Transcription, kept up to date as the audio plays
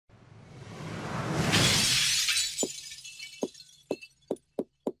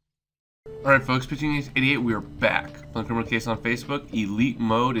Alright folks, Pitching 88, we are back. Playing Criminal Case on Facebook, Elite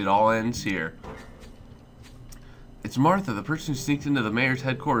Mode, it all ends here. It's Martha, the person who sneaked into the mayor's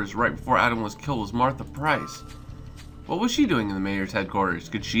headquarters right before Adam was killed was Martha Price. What was she doing in the mayor's headquarters?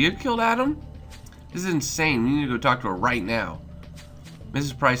 Could she have killed Adam? This is insane, we need to go talk to her right now.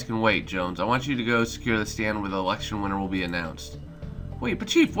 Mrs. Price can wait, Jones. I want you to go secure the stand where the election winner will be announced. Wait, but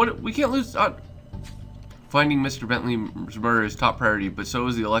Chief, what? We can't lose... Finding Mr. Bentley's murder is top priority, but so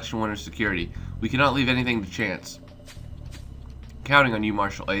is the election winner's security. We cannot leave anything to chance. Counting on you,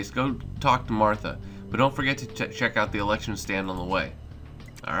 Marshal Ace. Go talk to Martha, but don't forget to check out the election stand on the way.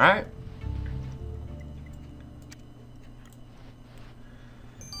 Alright?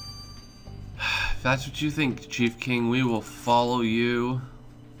 If that's what you think, Chief King, we will follow you.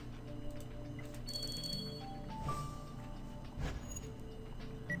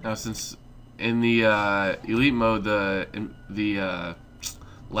 Now, since in the elite mode, the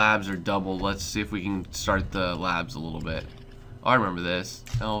labs are doubled. Let's see if we can start the labs a little bit. Oh, I remember this.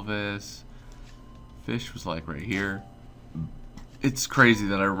 Elvis. Fish was like right here. It's crazy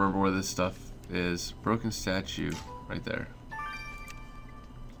that I remember where this stuff is. Broken statue right there.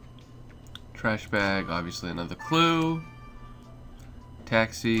 Trash bag, obviously another clue.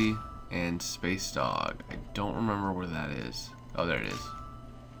 Taxi and space dog. I don't remember where that is. Oh, there it is.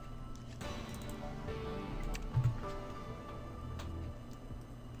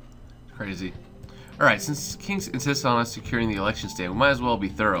 Crazy. Alright, since King insists on us securing the election stand, we might as well be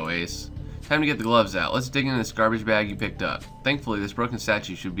thorough, Ace. Time to get the gloves out. Let's dig into this garbage bag you picked up. Thankfully, this broken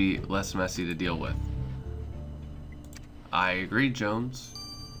statue should be less messy to deal with. I agree, Jones.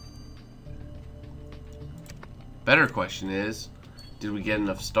 Better question is, did we get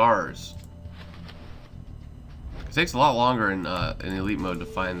enough stars? It takes a lot longer in elite mode to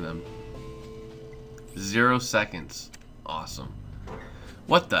find them. 0 seconds. Awesome.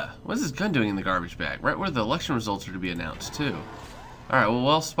 What the? What is this gun doing in the garbage bag? Right where the election results are to be announced, too. Alright,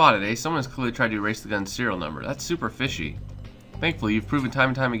 well spotted, eh? Someone has clearly tried to erase the gun's serial number. That's super fishy. Thankfully, you've proven time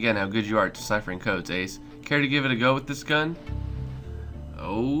and time again how good you are at deciphering codes, Ace. Care to give it a go with this gun?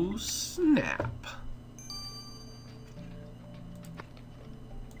 Oh, snap.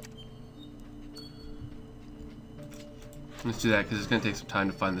 Let's do that, because it's going to take some time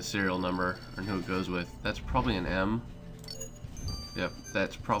to find the serial number and who it goes with. That's probably an M. Yep,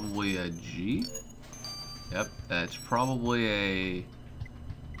 that's probably a G. Yep, that's probably a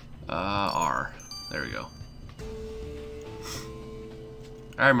R. There we go.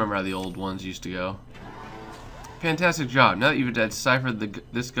 I remember how the old ones used to go. Fantastic job. Now that you've deciphered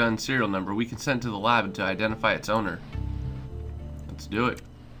this gun's serial number, we can send it to the lab to identify its owner. Let's do it.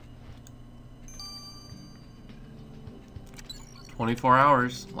 24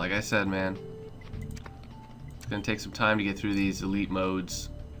 hours, like I said, man. It's gonna take some time to get through these elite modes.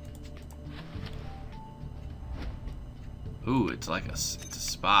 Ooh, it's like it's a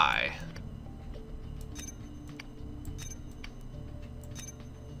spy.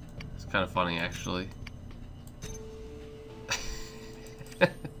 It's kind of funny, actually.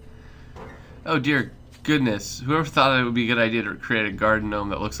 Oh dear goodness, whoever thought it would be a good idea to create a garden gnome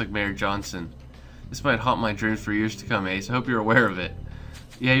that looks like Mayor Johnson? This might haunt my dreams for years to come, Ace. I hope you're aware of it.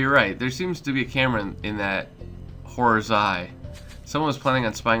 Yeah, you're right. There seems to be a camera in that horror's eye. Someone was planning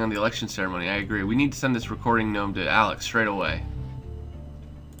on spying on the election ceremony. I agree. We need to send this recording gnome to Alex straight away.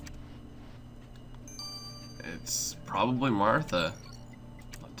 It's probably Martha,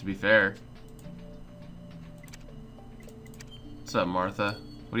 to be fair. What's up, Martha?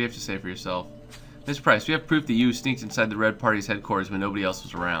 What do you have to say for yourself? Miss Price, we have proof that you sneaked inside the Red Party's headquarters when nobody else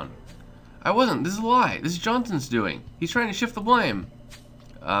was around. I wasn't. This is a lie. This is Johnson's doing. He's trying to shift the blame.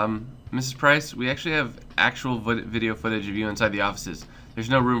 Mrs. Price, we actually have actual video footage of you inside the offices. There's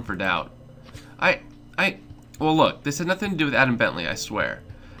no room for doubt. Well, look, this had nothing to do with Adam Bentley, I swear.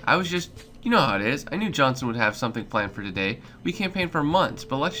 I was just, you know how it is. I knew Johnson would have something planned for today. We campaigned for months,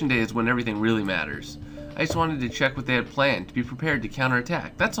 but election day is when everything really matters. I just wanted to check what they had planned, to be prepared to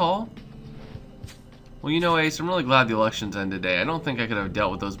counterattack. That's all. Well, you know, Ace, I'm really glad the elections ended today. I don't think I could have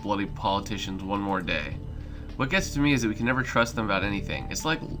dealt with those bloody politicians one more day. What gets to me is that we can never trust them about anything. It's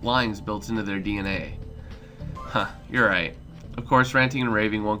like lying's built into their DNA. Huh, you're right. Of course, ranting and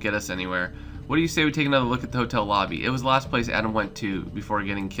raving won't get us anywhere. What do you say we take another look at the hotel lobby? It was the last place Adam went to before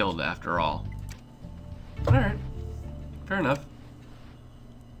getting killed, after all. Alright. Fair enough.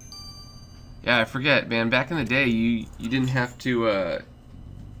 Yeah, I forget, man. Back in the day, you didn't have to,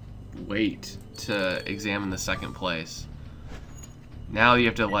 wait to examine the second place. Now you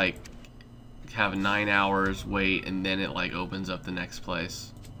have to, like, have 9 hours wait, and then it, like, opens up the next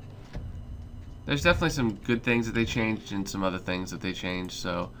place. There's definitely some good things that they changed and some other things that they changed,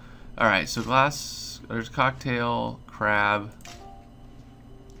 so Alright, so glass, there's cocktail, crab,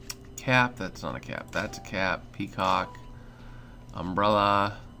 cap, that's not a cap, that's a cap, peacock,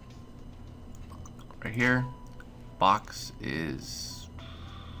 umbrella, right here, box is,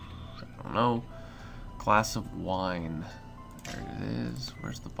 I don't know, glass of wine, there it is,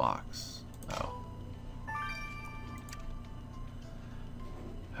 where's the box, oh.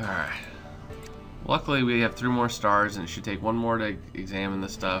 Alright, luckily we have 3 more stars and it should take 1 more to examine the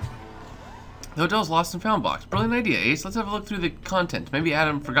stuff. The hotel's lost and found box. Brilliant idea, Ace. Let's have a look through the content. Maybe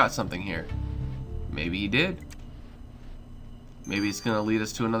Adam forgot something here. Maybe he did. Maybe it's going to lead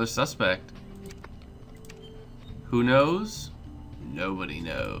us to another suspect. Who knows? Nobody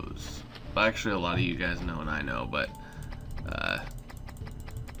knows. Well, actually, a lot of you guys know and I know, but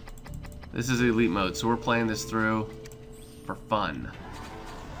this is elite mode, so we're playing this through for fun.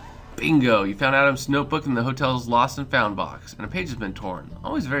 Bingo! You found Adam's notebook in the hotel's lost and found box, and a page has been torn.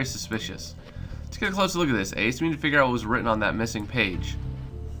 Always very suspicious. Let's get a closer look at this, Ace. We need to figure out what was written on that missing page.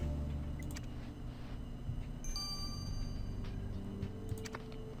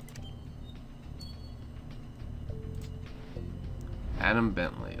 Adam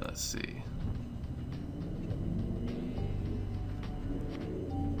Bentley, let's see.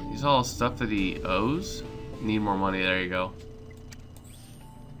 These all stuff that he owes? Need more money, there you go.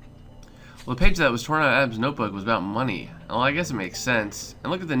 Well, the page that was torn out of Adam's notebook was about money. Well, I guess it makes sense.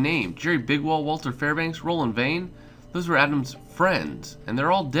 And look at the name. Jerry Bigwell, Walter Fairbanks, Roland Vane. Those were Adam's friends, and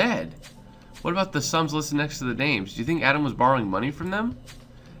they're all dead. What about the sums listed next to the names? Do you think Adam was borrowing money from them?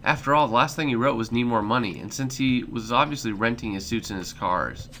 After all, the last thing he wrote was need more money, and since he was obviously renting his suits and his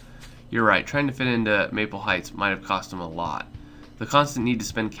cars. You're right, trying to fit into Maple Heights might have cost him a lot. The constant need to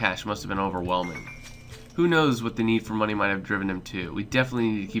spend cash must have been overwhelming. Who knows what the need for money might have driven him to. We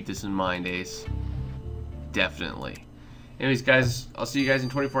definitely need to keep this in mind, Ace. Definitely. Anyways, guys, I'll see you guys in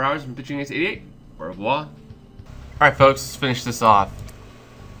 24 hours. I'm Pitching Ace 88. Au revoir. Alright, folks, let's finish this off.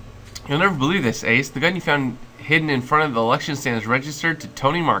 You'll never believe this, Ace. The gun you found hidden in front of the election stand is registered to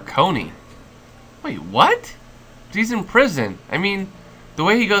Tony Marconi. Wait, what? He's in prison. I mean, the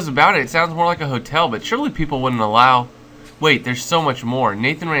way he goes about it sounds more like a hotel, but surely people wouldn't allow... Wait, there's so much more.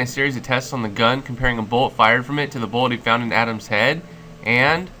 Nathan ran a series of tests on the gun, comparing a bullet fired from it to the bullet he found in Adam's head,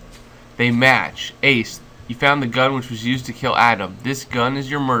 and they match. Ace, you found the gun which was used to kill Adam. This gun is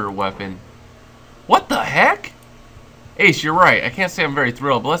your murder weapon. What the heck? Ace, you're right. I can't say I'm very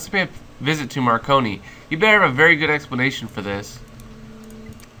thrilled, but let's pay a visit to Marconi. You better have a very good explanation for this.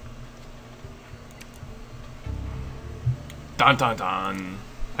 Dun dun dun.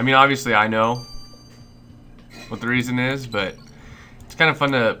 I mean, obviously I know what the reason is, but it's kind of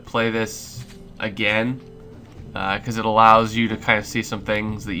fun to play this again because it allows you to kind of see some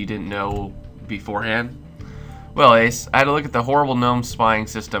things that you didn't know beforehand. Well, Ace, I had to look at the horrible gnome spying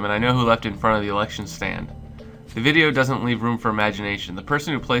system, and I know who left it in front of the election stand. The video doesn't leave room for imagination. The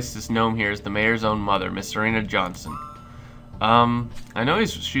person who placed this gnome here is the mayor's own mother, Miss Serena Johnson. I know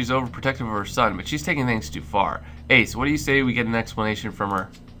she's overprotective of her son, but she's taking things too far. Ace, what do you say we get an explanation from her?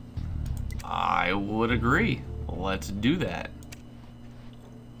 I would agree. Let's do that.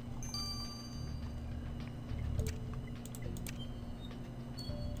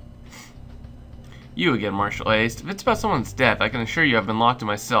 You again, Marshal Ace. If it's about someone's death, I can assure you I've been locked in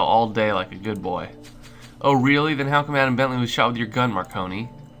my cell all day like a good boy. Oh, really? Then how come Adam Bentley was shot with your gun, Marconi?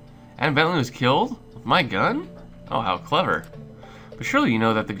 Adam Bentley was killed? With my gun? Oh, how clever. But surely you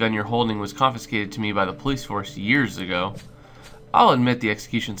know that the gun you're holding was confiscated to me by the police force years ago. I'll admit the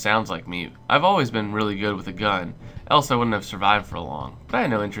execution sounds like me. I've always been really good with a gun, else I wouldn't have survived for long. But I had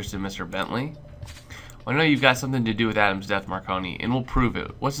no interest in Mr. Bentley. Well, I know you've got something to do with Adam's death, Marconi, and we'll prove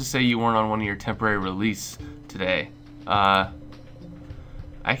it. What's to say you weren't on one of your temporary release today?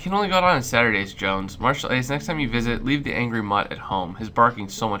 I can only go out on Saturdays, Jones. Marshal Ace, next time you visit, leave the angry mutt at home. His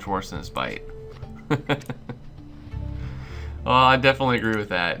barking's so much worse than his bite. Well, I definitely agree with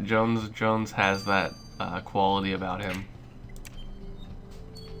that. Jones has that quality about him.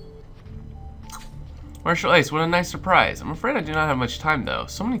 Marshal Ace, what a nice surprise. I'm afraid I do not have much time, though.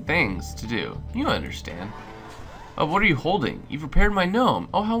 So many things to do. You understand. Oh, what are you holding? You've repaired my gnome.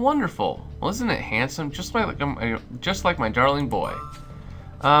 Oh, how wonderful. Well, isn't it handsome? Just like my darling boy.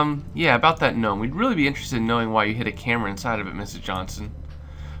 Yeah, about that gnome. We'd really be interested in knowing why you hid a camera inside of it, Mrs. Johnson.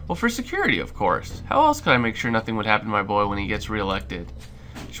 Well, for security, of course. How else could I make sure nothing would happen to my boy when he gets reelected?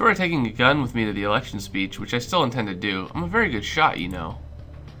 Short of taking a gun with me to the election speech, which I still intend to do, I'm a very good shot, you know.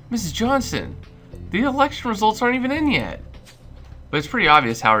 Mrs. Johnson! The election results aren't even in yet. But it's pretty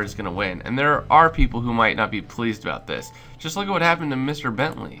obvious Howard is going to win, and there are people who might not be pleased about this. Just look at what happened to Mr.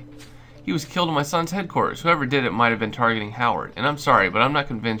 Bentley. He was killed in my son's headquarters. Whoever did it might have been targeting Howard. And I'm sorry, but I'm not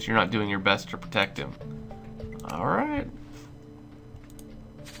convinced you're not doing your best to protect him. Alright.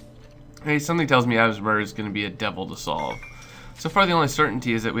 Hey, something tells me Adam's murder is going to be a devil to solve. So far, the only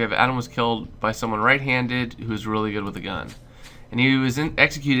certainty is that we have Adam was killed by someone right-handed who was really good with a gun. And he was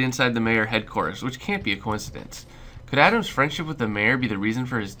executed inside the mayor headquarters, which can't be a coincidence. Could Adam's friendship with the mayor be the reason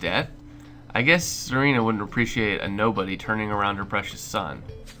for his death? I guess Serena wouldn't appreciate a nobody turning around her precious son.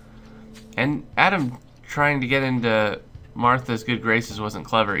 And Adam trying to get into Martha's good graces wasn't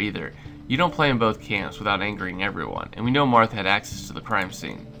clever either. You don't play in both camps without angering everyone, and we know Martha had access to the crime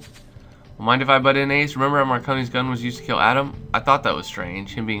scene. Well, mind if I butt in, Ace? Remember how Marconi's gun was used to kill Adam? I thought that was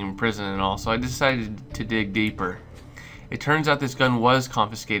strange, him being in prison and all, so I decided to dig deeper. It turns out this gun was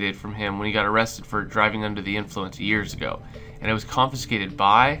confiscated from him when he got arrested for driving under the influence years ago, and it was confiscated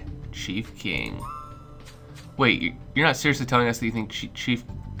by Chief King. Wait, you're not seriously telling us that you think Chief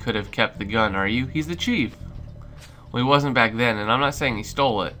could have kept the gun, are you? He's the chief. Well, he wasn't back then, and I'm not saying he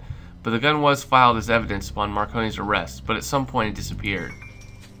stole it, but the gun was filed as evidence upon Marconi's arrest, but at some point it disappeared.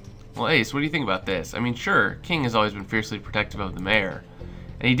 Well, Ace, what do you think about this? I mean, sure, King has always been fiercely protective of the mayor,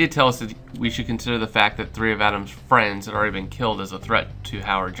 and he did tell us that we should consider the fact that 3 of Adam's friends had already been killed as a threat to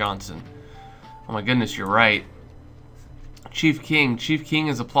Howard Johnson. Oh my goodness, you're right. Chief King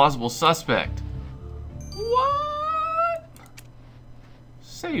is a plausible suspect. What?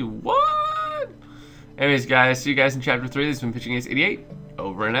 Say what? Anyways, guys, see you guys in Chapter 3. This has been Pitching Ace 88.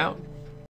 Over and out.